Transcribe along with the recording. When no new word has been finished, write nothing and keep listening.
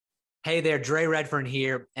Hey there, Dre Redfern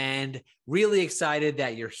here, and really excited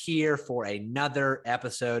that you're here for another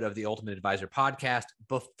episode of the Ultimate Advisor podcast.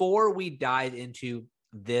 Before we dive into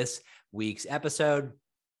this week's episode,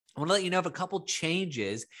 I want to let you know of a couple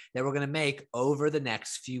changes that we're going to make over the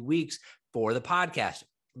next few weeks for the podcast.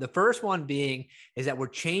 The first one being is that we're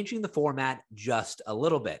changing the format just a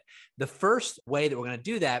little bit. The first way that we're going to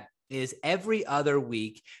do that is every other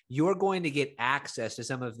week, you're going to get access to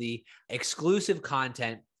some of the exclusive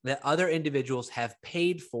content that other individuals have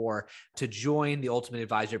paid for to join the Ultimate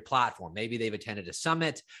Advisor platform. Maybe they've attended a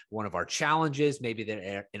summit, one of our challenges, maybe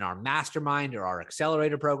they're in our mastermind or our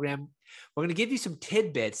accelerator program. We're going to give you some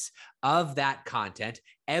tidbits of that content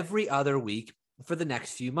every other week for the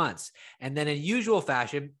next few months. And then in usual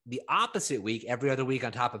fashion, the opposite week, every other week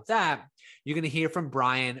on top of that, you're going to hear from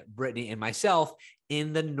Brian, Brittany, and myself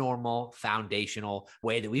in the normal foundational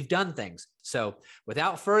way that we've done things. So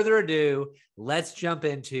without further ado, let's jump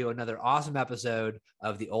into another awesome episode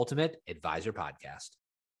of the Ultimate Advisor Podcast.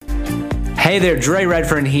 Hey there, Dre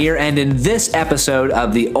Redfern here, and in this episode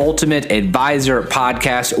of the Ultimate Advisor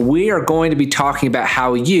Podcast, we are going to be talking about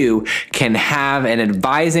how you can have an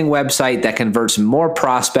advising website that converts more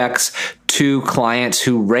prospects to clients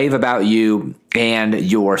who rave about you and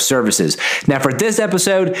your services. Now, for this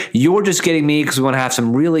episode, you're just getting me because we want to have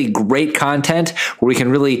some really great content where we can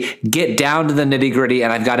really get down to the nitty-gritty.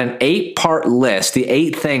 And I've got an 8-part list, the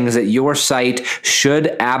 8 things that your site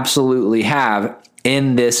should absolutely have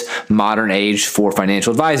in this modern age for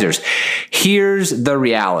financial advisors. Here's the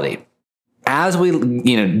reality. As we,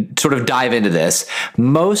 sort of dive into this,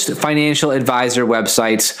 most financial advisor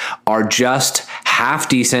websites are just half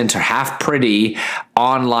decent or half pretty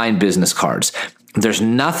online business cards. There's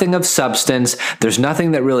nothing of substance. There's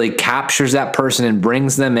nothing that really captures that person and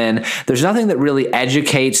brings them in. There's nothing that really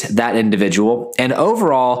educates that individual. And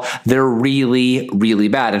overall, they're really, really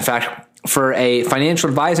bad. In fact, for a financial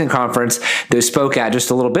advising conference that we spoke at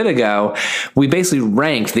just a little bit ago, we basically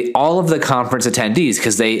ranked all of the conference attendees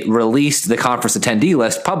because they released the conference attendee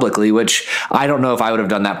list publicly, which I don't know if I would have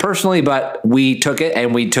done that personally, but we took it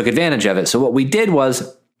and we took advantage of it. So what we did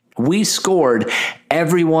was we scored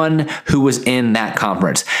everyone who was in that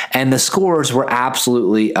conference, and the scores were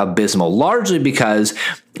absolutely abysmal, largely because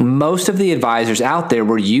most of the advisors out there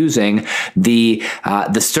were using the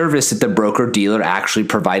service that the broker dealer actually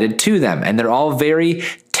provided to them, and they're all very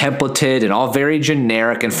templated and all very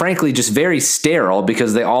generic and frankly just very sterile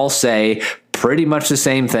because they all say pretty much the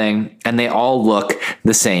same thing and they all look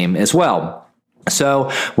the same as well.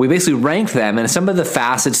 So we basically ranked them, and some of the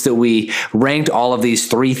facets that we ranked all of these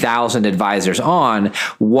 3,000 advisors on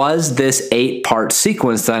was this 8-part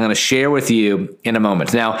sequence that I'm going to share with you in a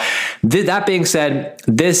moment. Now, that being said,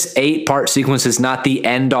 this 8-part sequence is not the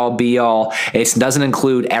end-all be-all. It doesn't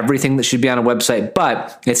include everything that should be on a website,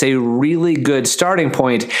 but it's a really good starting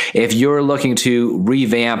point if you're looking to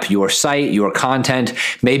revamp your site, your content.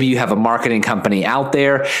 Maybe you have a marketing company out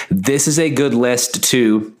there. This is a good list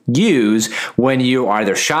to use when you are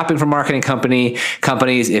either shopping for marketing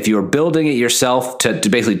companies, if you're building it yourself to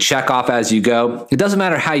basically check off as you go. It doesn't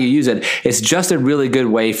matter how you use it. It's just a really good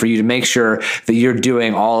way for you to make sure that you're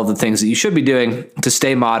doing all of the things that you should be doing to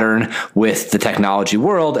stay modern with the technology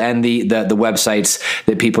world and the websites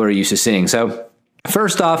that people are used to seeing. So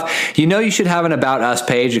first off, you should have an About Us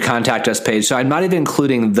page, a Contact Us page, so I'm not even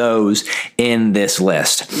including those in this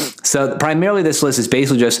list. So primarily this list is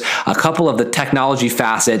basically just a couple of the technology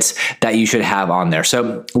facets that you should have on there.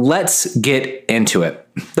 So let's get into it.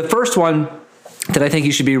 The first one that I think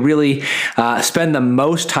you should be really spend the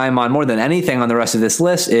most time on more than anything on the rest of this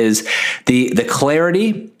list is the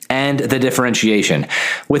clarity and the differentiation.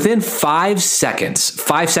 Within 5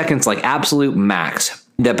 seconds, like absolute max,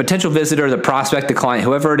 the potential visitor, the prospect, the client,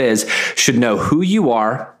 whoever it is, should know who you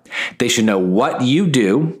are, they should know what you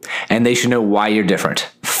do, and they should know why you're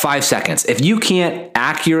different. 5 seconds. If you can't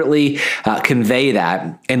accurately convey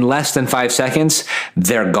that in less than 5 seconds,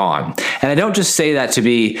 they're gone. And I don't just say that to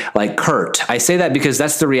be like curt. I say that because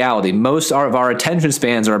that's the reality. Most of our attention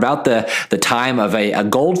spans are about the time of a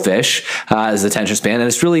goldfish as the attention span, and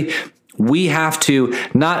it's really, we have to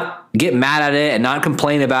not get mad at it and not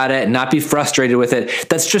complain about it and not be frustrated with it.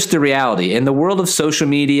 That's just the reality. In the world of social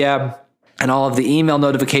media and all of the email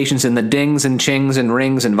notifications and the dings and chings and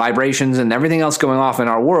rings and vibrations and everything else going off in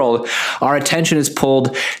our world, our attention is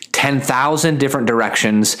pulled 10,000 different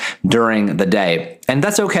directions during the day. And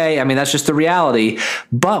that's okay. I mean, that's just the reality.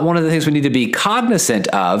 But one of the things we need to be cognizant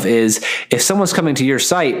of is if someone's coming to your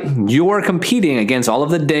site, you're competing against all of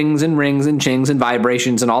the dings and rings and chings and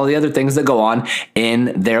vibrations and all the other things that go on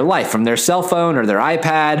in their life, from their cell phone or their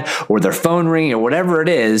iPad or their phone ring or whatever it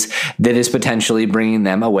is that is potentially bringing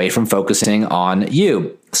them away from focusing on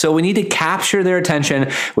you. So we need to capture their attention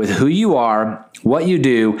with who you are, what you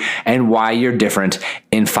do, and why you're different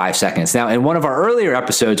in 5 seconds. Now, in one of our earlier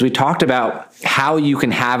episodes, we talked about how you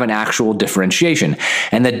can have an actual differentiation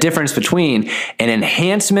and the difference between an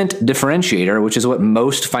enhancement differentiator, which is what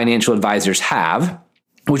most financial advisors have,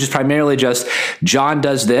 which is primarily just John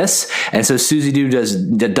does this, and so Susie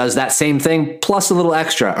does that same thing plus a little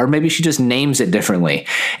extra, or maybe she just names it differently.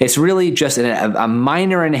 It's really just a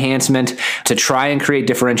minor enhancement to try and create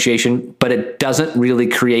differentiation, but it doesn't really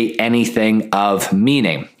create anything of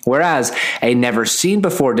meaning. Whereas a never seen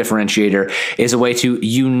before differentiator is a way to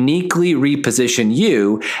uniquely reposition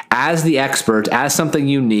you as the expert, as something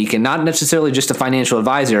unique, and not necessarily just a financial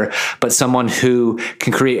advisor, but someone who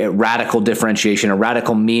can create a radical differentiation, a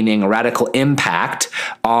radical meaning, a radical impact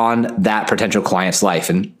on that potential client's life.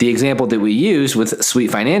 And the example that we use with Sweet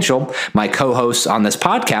Financial, my co-hosts on this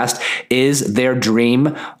podcast, is their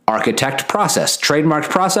dream architect process, trademarked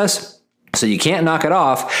process. So you can't knock it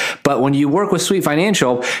off. But when you work with Sweet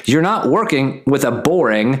Financial, you're not working with a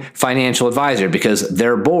boring financial advisor because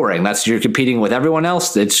they're boring. You're competing with everyone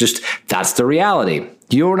else. That's the reality.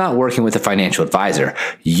 You're not working with a financial advisor.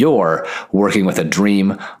 You're working with a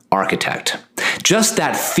dream architect. Just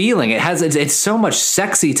that feeling, it's so much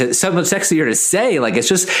sexier to say. Like,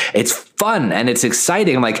 it's fun and it's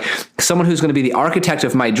exciting. Like someone who's going to be the architect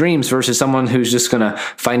of my dreams versus someone who's just going to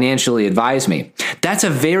financially advise me. That's a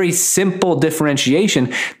very simple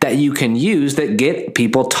differentiation that you can use that get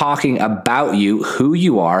people talking about you, who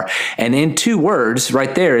you are. And in 2 words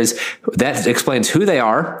right there that explains who they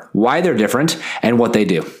are, why they're different, and what they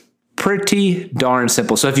do. Pretty darn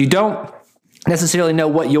simple. So if you don't necessarily know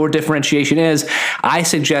what your differentiation is, I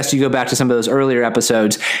suggest you go back to some of those earlier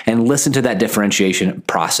episodes and listen to that differentiation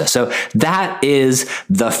process. So that is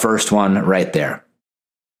the first one right there.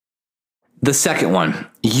 The second one,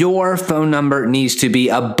 your phone number needs to be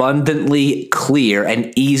abundantly clear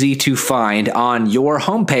and easy to find on your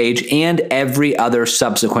homepage and every other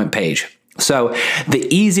subsequent page. So the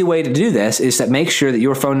easy way to do this is to make sure that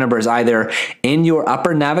your phone number is either in your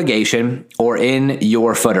upper navigation or in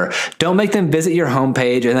your footer. Don't make them visit your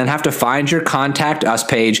homepage and then have to find your contact us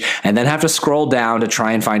page and then have to scroll down to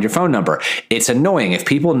try and find your phone number. It's annoying. If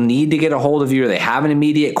people need to get a hold of you or they have an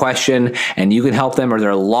immediate question and you can help them, or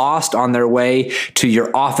they're lost on their way to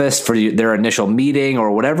your office for their initial meeting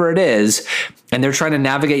or whatever it is, and they're trying to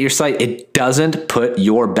navigate your site, it doesn't put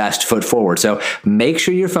your best foot forward. So make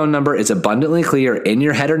sure your phone number is abundantly clear in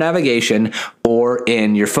your header navigation or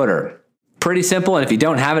in your footer. Pretty simple, and if you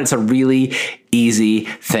don't have it, it's a really easy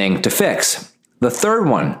thing to fix. The third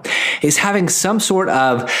one is having some sort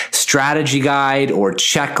of strategy guide or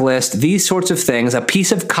checklist, these sorts of things, a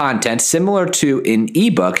piece of content similar to an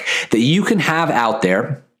ebook that you can have out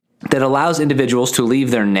there that allows individuals to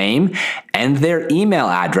leave their name and their email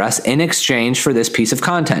address in exchange for this piece of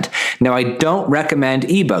content. Now, I don't recommend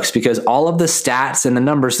ebooks because all of the stats and the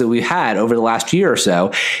numbers that we've had over the last year or so,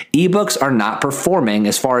 ebooks are not performing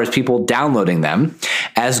as far as people downloading them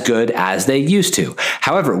as good as they used to.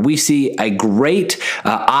 However, we see a great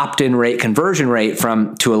opt-in rate, conversion rate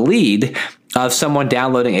to a lead of someone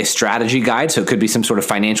downloading a strategy guide. So it could be some sort of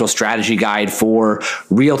financial strategy guide for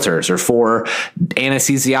realtors or for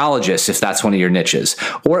anesthesiologists, if that's one of your niches.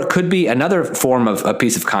 Or it could be another form of a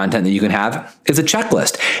piece of content that you can have is a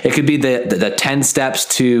checklist. It could be the 10 steps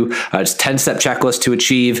to 10-step checklist to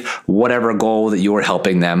achieve whatever goal that you're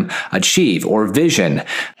helping them achieve, or vision.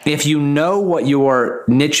 If you know what your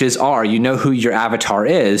niches are, you know who your avatar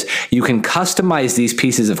is, you can customize these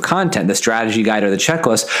pieces of content, the strategy guide or the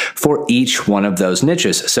checklist, for each one of those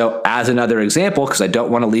niches. So as another example, because I don't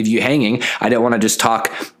want to leave you hanging, I don't want to just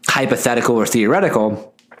talk hypothetical or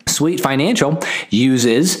theoretical, Sweet Financial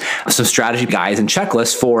uses some strategy guides and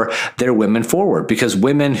checklists for their women forward, because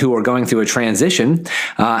women who are going through a transition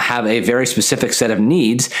have a very specific set of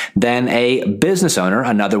needs than a business owner,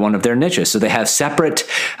 another one of their niches. So they have separate,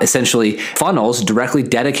 essentially, funnels directly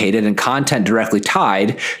dedicated and content directly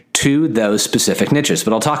tied to those specific niches.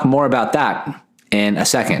 But I'll talk more about that in a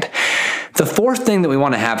second. The fourth thing that we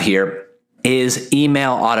want to have here is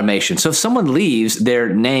email automation. So if someone leaves their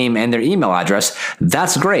name and their email address,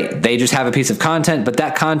 that's great. They just have a piece of content, but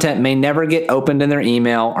that content may never get opened in their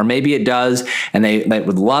email, or maybe it does, and they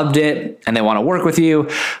would loved it and they want to work with you,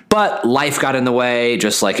 but life got in the way,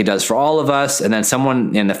 just like it does for all of us. And then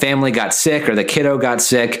someone in the family got sick, or the kiddo got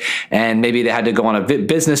sick, and maybe they had to go on a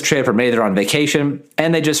business trip, or maybe they're on vacation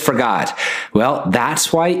and they just forgot. Well,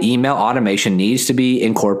 that's why email automation needs to be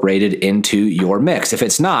incorporated into your mix. If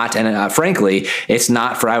it's not, and frankly, it's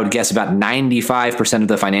not for, I would guess, about 95% of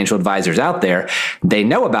the financial advisors out there. They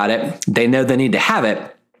know about it. They know they need to have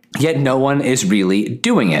it, yet no one is really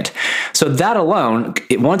doing it. So that alone,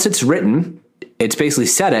 once it's written, it's basically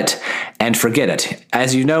set it and forget it.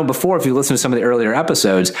 As you know before, if you listen to some of the earlier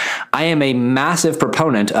episodes, I am a massive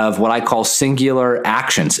proponent of what I call singular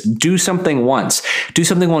actions. Do something once. Do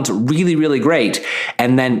something once really, really great,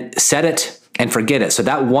 and then set it and forget it. So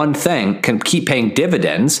that one thing can keep paying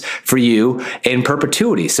dividends for you in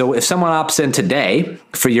perpetuity. So if someone opts in today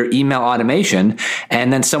for your email automation,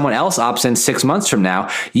 and then someone else opts in 6 months from now,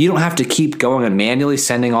 you don't have to keep going and manually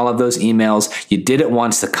sending all of those emails. You did it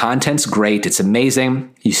once. The content's great. It's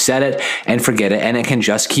amazing. You set it and forget it, and it can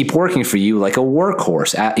just keep working for you like a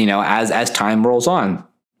workhorse, as time rolls on.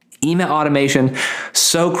 Email automation,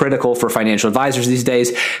 so critical for financial advisors these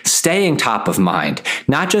days. Staying top of mind,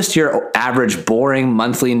 not just your average boring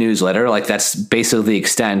monthly newsletter, like that's basically the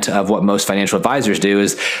extent of what most financial advisors do,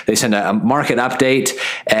 is they send a market update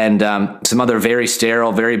and some other very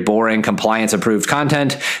sterile, very boring, compliance approved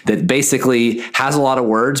content that basically has a lot of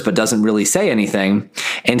words but doesn't really say anything,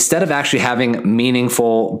 instead of actually having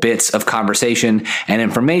meaningful bits of conversation and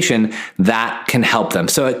information that can help them.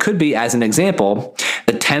 So it could be, as an example,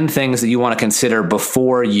 the 10 things that you want to consider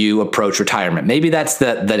before you approach retirement. Maybe that's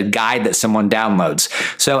the guide that someone downloads.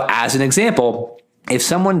 So as an example, if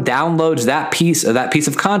someone downloads that piece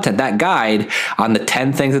of content, that guide on the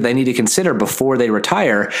 10 things that they need to consider before they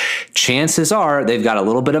retire, chances are they've got a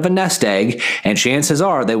little bit of a nest egg, and chances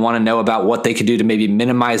are they want to know about what they could do to maybe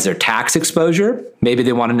minimize their tax exposure. Maybe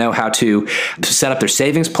they want to know how to set up their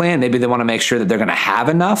savings plan. Maybe they want to make sure that they're going to have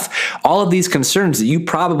enough. All of these concerns that you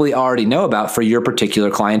probably already know about for your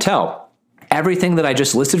particular clientele. Everything that I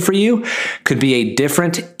just listed for you could be a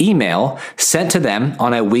different email sent to them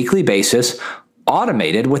on a weekly basis,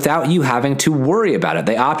 automated, without you having to worry about it.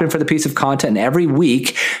 They opt in for the piece of content, and every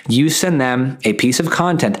week you send them a piece of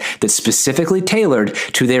content that's specifically tailored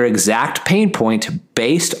to their exact pain point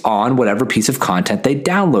based on whatever piece of content they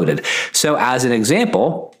downloaded. So as an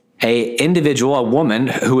example, a woman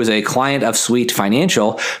who is a client of Sweet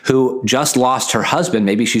Financial, who just lost her husband,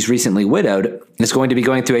 maybe she's recently widowed, is going to be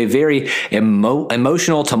going through a very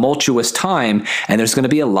emotional, tumultuous time, and there's going to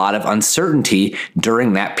be a lot of uncertainty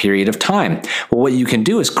during that period of time. Well, what you can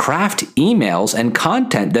do is craft emails and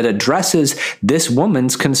content that addresses this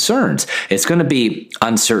woman's concerns. It's going to be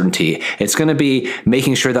uncertainty. It's going to be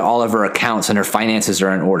making sure that all of her accounts and her finances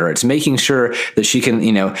are in order. It's making sure that she can,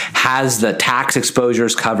 has the tax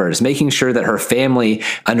exposures covered. It's making sure that her family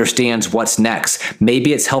understands what's next.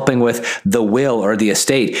 Maybe it's helping with the will or the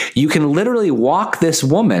estate. You can literally walk this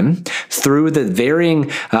woman through the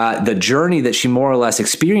the journey that she more or less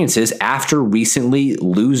experiences after recently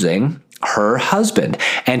losing her husband.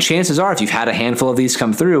 And chances are, if you've had a handful of these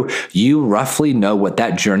come through, you roughly know what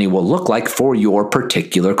that journey will look like for your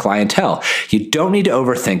particular clientele. You don't need to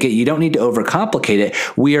overthink it. You don't need to overcomplicate it.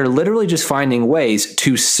 We are literally just finding ways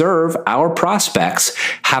to serve our prospects,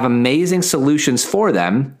 have amazing solutions for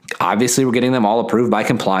them. Obviously, we're getting them all approved by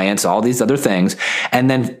compliance, all these other things,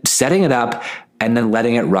 and then setting it up and then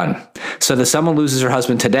letting it run. So that someone loses her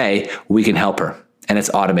husband today, we can help her. And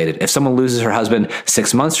it's automated. If someone loses her husband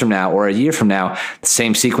 6 months from now or a year from now, the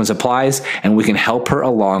same sequence applies, and we can help her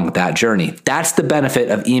along that journey. That's the benefit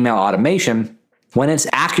of email automation when it's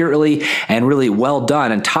accurately and really well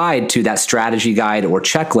done and tied to that strategy guide or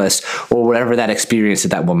checklist or whatever that experience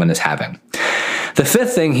that woman is having. The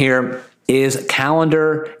fifth thing here is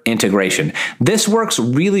calendar integration. This works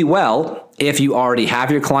really well if you already have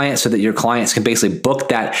your clients, so that your clients can basically book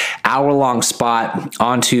that hour-long spot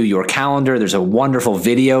onto your calendar. There's a wonderful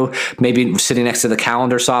video maybe sitting next to the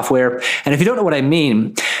calendar software. And if you don't know what I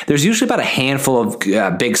mean, there's usually about a handful of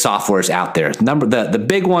big softwares out there. The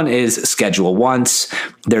big one is Schedule Once.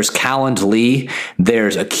 There's Calendly.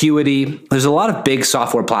 There's Acuity. There's a lot of big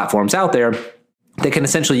software platforms out there. that can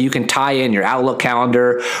essentially, you can tie in your Outlook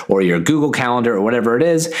calendar or your Google Calendar or whatever it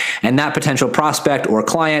is, and that potential prospect or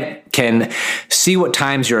client can see what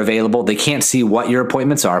times you're available. They can't see what your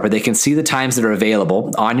appointments are, but they can see the times that are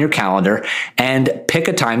available on your calendar and pick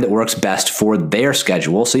a time that works best for their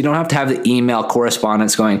schedule. So you don't have to have the email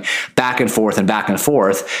correspondence going back and forth and back and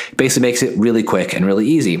forth. Basically makes it really quick and really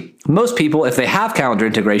easy. Most people, if they have calendar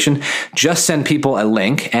integration, just send people a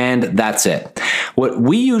link and that's it. What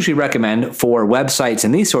we usually recommend for websites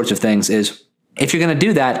and these sorts of things is, if you're going to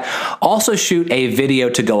do that, also shoot a video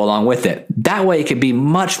to go along with it. That way it could be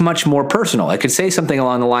much, much more personal. It could say something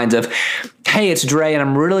along the lines of, hey, it's Dre, and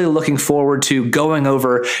I'm really looking forward to going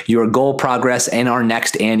over your goal progress in our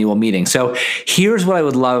next annual meeting. So here's what I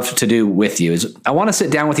would love to do with you is I want to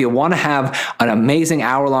sit down with you. I want to have an amazing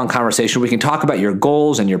hour-long conversation. We can talk about your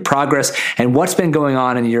goals and your progress and what's been going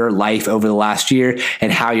on in your life over the last year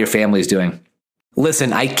and how your family is doing.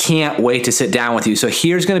 Listen, I can't wait to sit down with you. So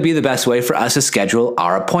here's going to be the best way for us to schedule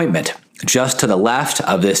our appointment. Just to the left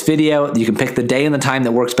of this video, you can pick the day and the time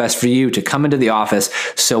that works best for you to come into the office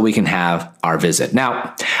so we can have our visit.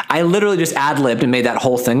 Now, I literally just ad-libbed and made that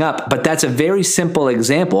whole thing up, but that's a very simple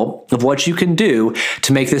example of what you can do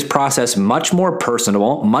to make this process much more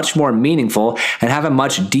personable, much more meaningful, and have a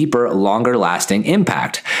much deeper, longer lasting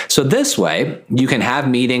impact. So this way, you can have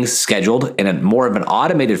meetings scheduled in a more of an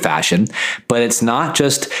automated fashion, but it's not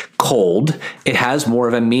just cold. It has more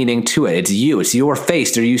of a meaning to it. It's you. It's your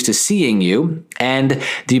face. They're used to seeing you, and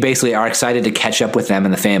you basically are excited to catch up with them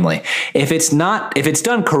and the family. If it's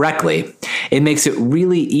done correctly, it makes it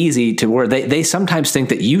really easy to where they sometimes think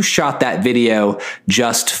that you shot that video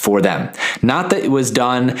just for them. Not that it was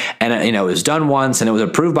done and it was done once and it was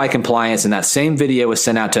approved by compliance and that same video was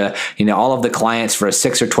sent out to all of the clients for a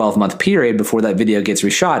 6 or 12 month period before that video gets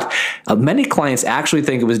reshot. Many clients actually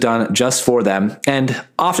think it was done just for them, and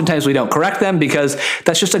oftentimes we don't correct them because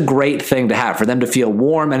that's just a great thing to have, for them to feel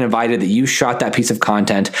warm and invited that you shot that piece of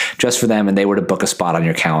content just for them and they were to book a spot on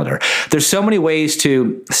your calendar. There's so many ways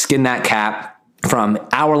to skin that cat, from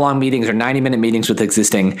hour-long meetings or 90-minute meetings with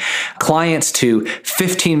existing clients to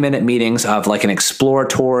 15-minute meetings of like an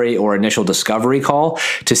exploratory or initial discovery call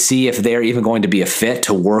to see if they're even going to be a fit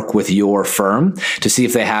to work with your firm, to see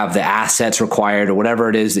if they have the assets required or whatever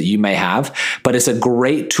it is that you may have. But it's a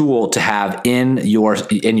great tool to have in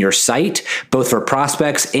your site, both for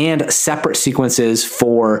prospects and separate sequences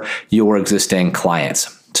for your existing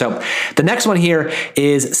clients. So the next one here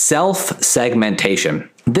is self-segmentation.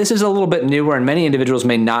 This is a little bit newer and many individuals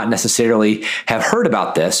may not necessarily have heard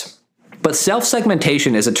about this. But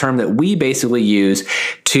self-segmentation is a term that we basically use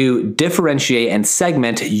to differentiate and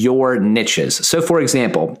segment your niches. So for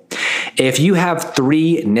example, if you have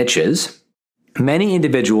 3 niches, many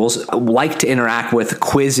individuals like to interact with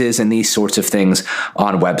quizzes and these sorts of things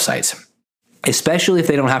on websites, especially if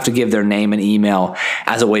they don't have to give their name and email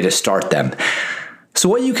as a way to start them. So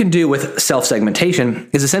what you can do with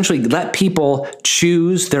self-segmentation is essentially let people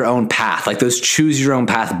choose their own path, like those choose your own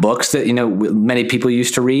path books that many people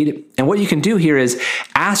used to read. And what you can do here is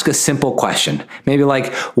ask a simple question, maybe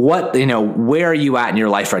like where are you at in your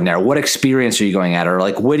life right now? What experience are you going at? Or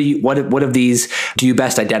like what of these do you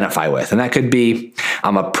best identify with? And that could be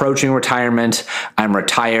I'm approaching retirement, I'm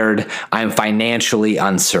retired, I'm financially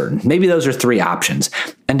uncertain. Maybe those are 3 options.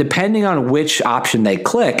 And depending on which option they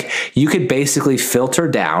click, you could basically filter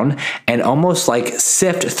down and almost like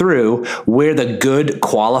sift through where the good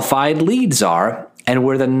qualified leads are and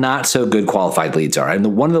where the not so good qualified leads are.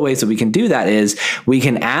 And one of the ways that we can do that is we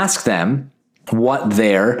can ask them what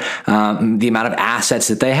the amount of assets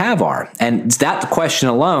that they have are. And that question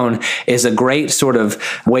alone is a great sort of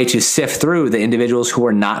way to sift through the individuals who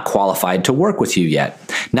are not qualified to work with you yet.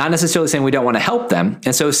 Not necessarily saying we don't want to help them.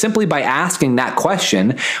 And so simply by asking that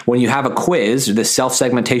question, when you have a quiz or the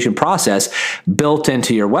self-segmentation process built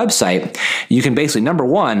into your website, you can basically, number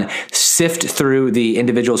one, sift through the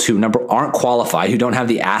individuals who aren't qualified, who don't have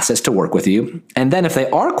the assets to work with you. And then if they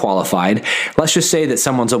are qualified, let's just say that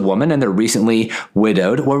someone's a woman and they're recently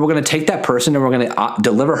widowed, where we're going to take that person and we're going to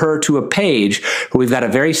deliver her to a page where we've got a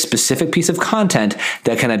very specific piece of content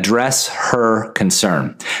that can address her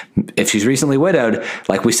concern. If she's recently widowed,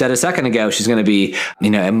 like we said a second ago, she's going to be,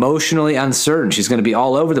 emotionally uncertain. She's going to be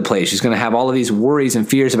all over the place. She's going to have all of these worries and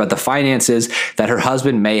fears about the finances that her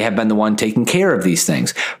husband may have been the one taking care of these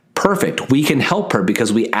things. Perfect. We can help her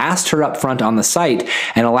because we asked her up front on the site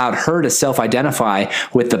and allowed her to self-identify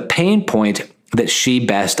with the pain point that she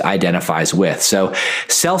best identifies with. So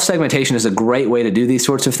self-segmentation is a great way to do these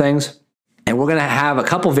sorts of things. And we're going to have a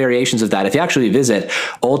couple variations of that. If you actually visit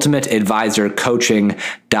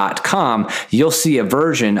ultimateadvisorcoaching.com, you'll see a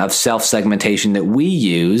version of self-segmentation that we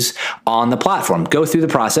use on the platform. Go through the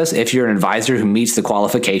process. If you're an advisor who meets the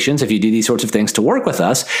qualifications, if you do these sorts of things to work with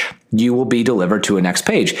us, you will be delivered to a next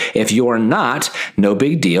page. If you're not, no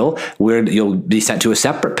big deal. You'll be sent to a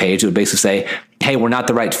separate page that would basically say, hey, we're not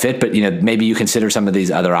the right fit, but maybe you consider some of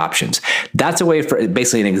these other options. That's a way for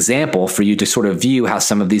basically an example for you to sort of view how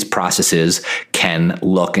some of these processes can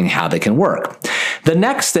look and how they can work. The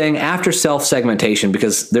next thing after self-segmentation,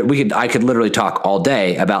 because I could literally talk all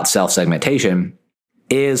day about self-segmentation,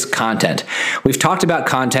 is content. We've talked about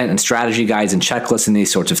content and strategy guides and checklists and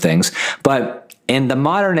these sorts of things, but in the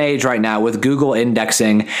modern age right now, with Google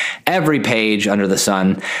indexing every page under the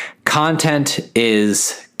sun, content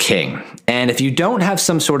is king. And if you don't have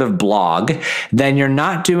some sort of blog, then you're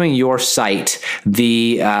not doing your site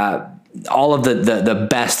all of the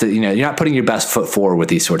best that, you're not putting your best foot forward with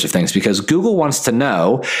these sorts of things, because Google wants to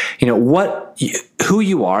know, who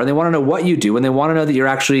you are, and they want to know what you do, and they want to know that you're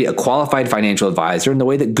actually a qualified financial advisor. And the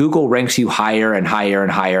way that Google ranks you higher and higher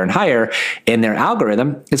and higher and higher in their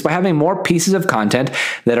algorithm is by having more pieces of content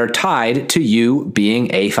that are tied to you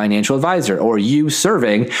being a financial advisor, or you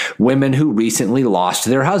serving women who recently lost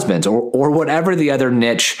their husbands, or whatever the other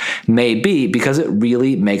niche may be, because it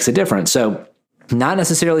really makes a difference. So, not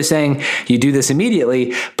necessarily saying you do this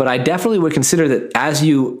immediately, but I definitely would consider that as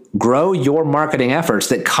you grow your marketing efforts,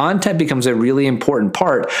 that content becomes a really important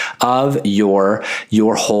part of your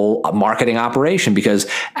whole marketing operation, because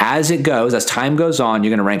as time goes on,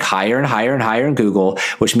 you're going to rank higher and higher and higher in Google,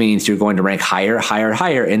 which means you're going to rank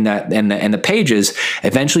higher in the pages,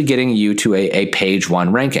 eventually getting you to a page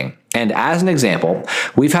 1 ranking. And as an example,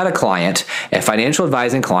 we've had a financial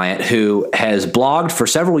advising client who has blogged for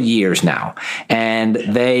several years now, and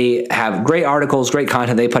they have great articles, great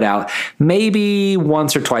content they put out maybe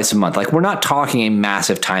once or twice a month. Like, we're not talking a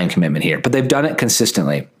massive time commitment here, but they've done it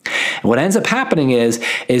consistently. And what ends up happening is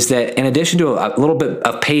that in addition to a little bit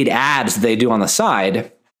of paid ads they do on the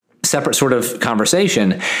side, separate sort of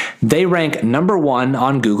conversation, they rank number 1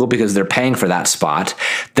 on Google because they're paying for that spot.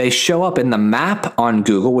 They show up in the map on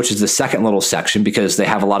Google, which is the second little section, because they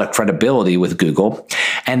have a lot of credibility with Google.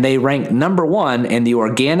 And they rank number 1 in the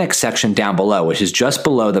organic section down below, which is just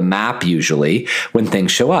below the map usually when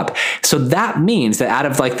things show up. So that means that out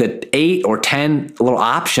of like the 8 or 10 little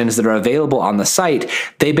options that are available on the site,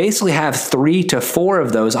 they basically have 3 to 4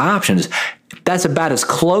 of those options. That's about as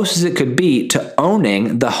close as it could be to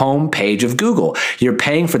owning the home page of Google. You're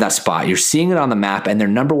paying for that spot. You're seeing it on the map, and they're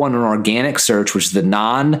number 1 in organic search, which is the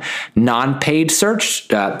non-paid search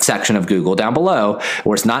section of Google down below,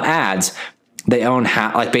 where it's not ads. They own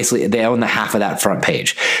they own the half of that front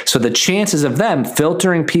page. So the chances of them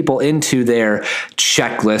filtering people into their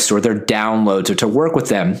checklist or their downloads or to work with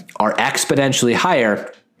them are exponentially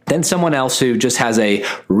higher than someone else who just has a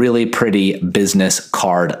really pretty business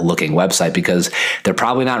card looking website, because they're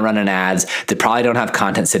probably not running ads. They probably don't have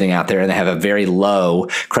content sitting out there, and they have a very low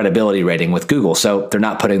credibility rating with Google. So they're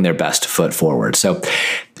not putting their best foot forward. So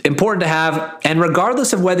important to have. And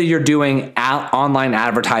regardless of whether you're doing online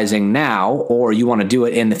advertising now or you want to do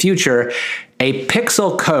it in the future, a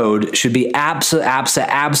pixel code should be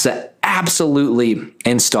absolutely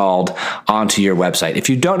installed onto your website. If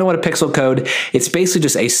you don't know what a pixel code, it's basically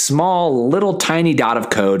just a small little tiny dot of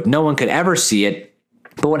code. No one could ever see it.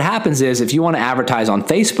 But what happens is, if you want to advertise on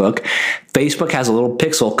Facebook, Facebook has a little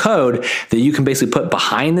pixel code that you can basically put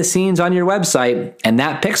behind the scenes on your website, and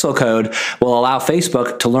that pixel code will allow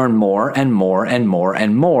Facebook to learn more and more and more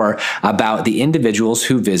and more about the individuals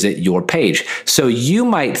who visit your page. So you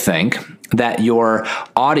might think that your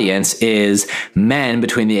audience is men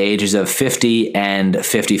between the ages of 50 and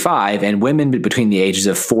 55 and women between the ages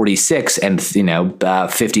of 46 and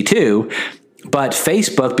 52. But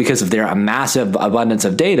Facebook, because of their massive abundance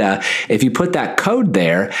of data, if you put that code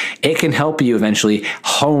there, it can help you eventually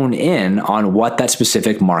hone in on what that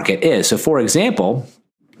specific market is. So for example,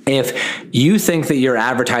 if you think that you're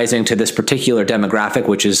advertising to this particular demographic,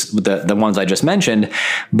 which is the ones I just mentioned,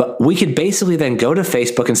 but we could basically then go to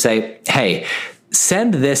Facebook and say, hey,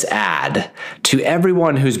 send this ad to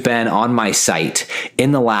everyone who's been on my site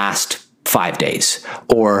in the last 5 days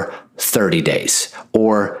or 30 days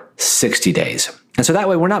or 60 days. And so that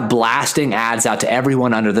way we're not blasting ads out to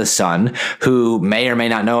everyone under the sun who may or may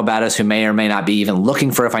not know about us, who may or may not be even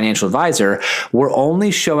looking for a financial advisor. We're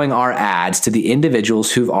only showing our ads to the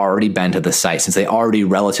individuals who've already been to the site, since they already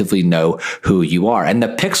relatively know who you are. And the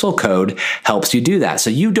pixel code helps you do that.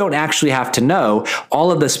 So you don't actually have to know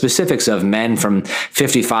all of the specifics of men from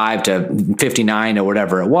 55 to 59 or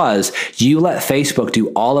whatever it was. You let Facebook do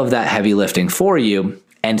all of that heavy lifting for you,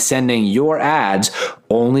 and sending your ads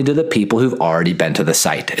only to the people who've already been to the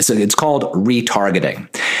site. It's called retargeting.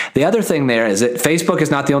 The other thing there is that Facebook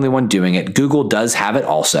is not the only one doing it. Google does have it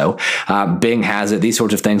also. Bing has it, these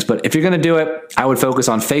sorts of things. But if you're going to do it, I would focus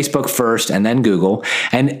on Facebook first and then Google.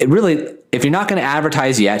 And really, if you're not going to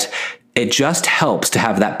advertise yet, it just helps to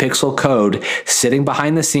have that pixel code sitting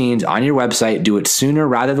behind the scenes on your website. Do it sooner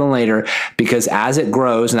rather than later, because as it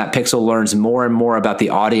grows and that pixel learns more and more about the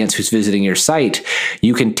audience who's visiting your site,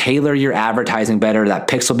 you can tailor your advertising better. That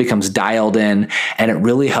pixel becomes dialed in, and it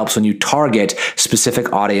really helps when you target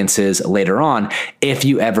specific audiences later on if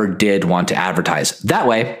you ever did want to advertise. That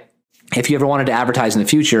way, if you ever wanted to advertise in the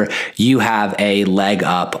future, you have a leg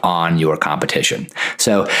up on your competition.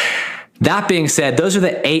 So that being said, those are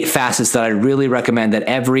the 8 facets that I really recommend that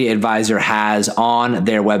every advisor has on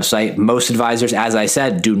their website. Most advisors, as I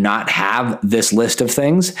said, do not have this list of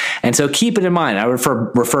things. And so keep it in mind. I would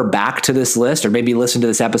refer back to this list, or maybe listen to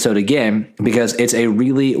this episode again, because it's a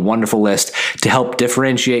really wonderful list to help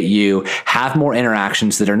differentiate you, have more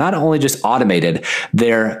interactions that are not only just automated,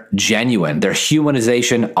 they're genuine. They're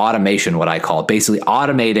humanization automation, what I call it, basically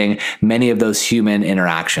automating many of those human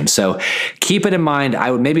interactions. So keep it in mind.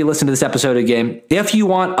 I would maybe listen to this episode again. If you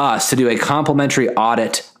want us to do a complimentary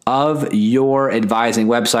audit of your advising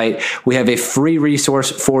website, we have a free resource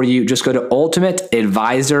for you. Just go to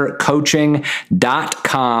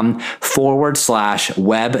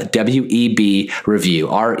ultimateadvisorcoaching.com/web, WEB review,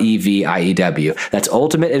 REVIEW. That's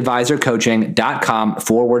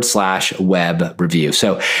ultimateadvisorcoaching.com/web review.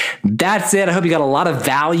 So that's it. I hope you got a lot of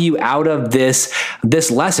value out of this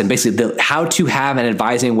lesson, basically how to have an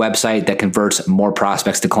advising website that converts more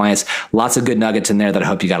prospects to clients. Lots of good nuggets in there that I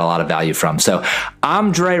hope you got a lot of value from. So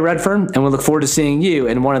I'm Dre Redfern, and we look forward to seeing you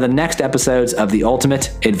in one of the next episodes of the Ultimate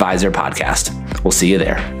Advisor Podcast. We'll see you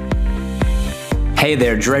there. Hey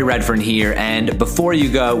there, Dre Redfern here, and before you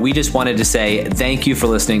go, we just wanted to say thank you for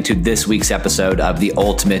listening to this week's episode of the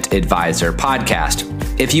Ultimate Advisor Podcast.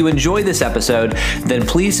 If you enjoyed this episode, then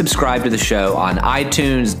please subscribe to the show on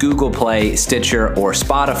iTunes, Google Play, Stitcher, or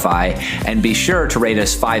Spotify, and be sure to rate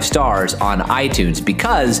us 5 stars on iTunes,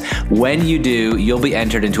 because when you do, you'll be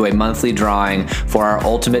entered into a monthly drawing for our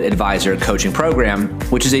Ultimate Advisor coaching program,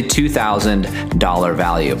 which is a $2,000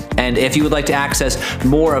 value. And if you would like to access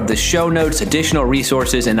more of the show notes, additional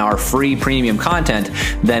resources, and our free premium content,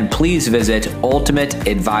 then please visit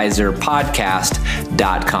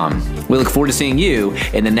ultimateadvisorpodcast.com. We look forward to seeing you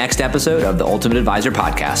in the next episode of the Ultimate Advisor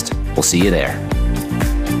Podcast. We'll see you there.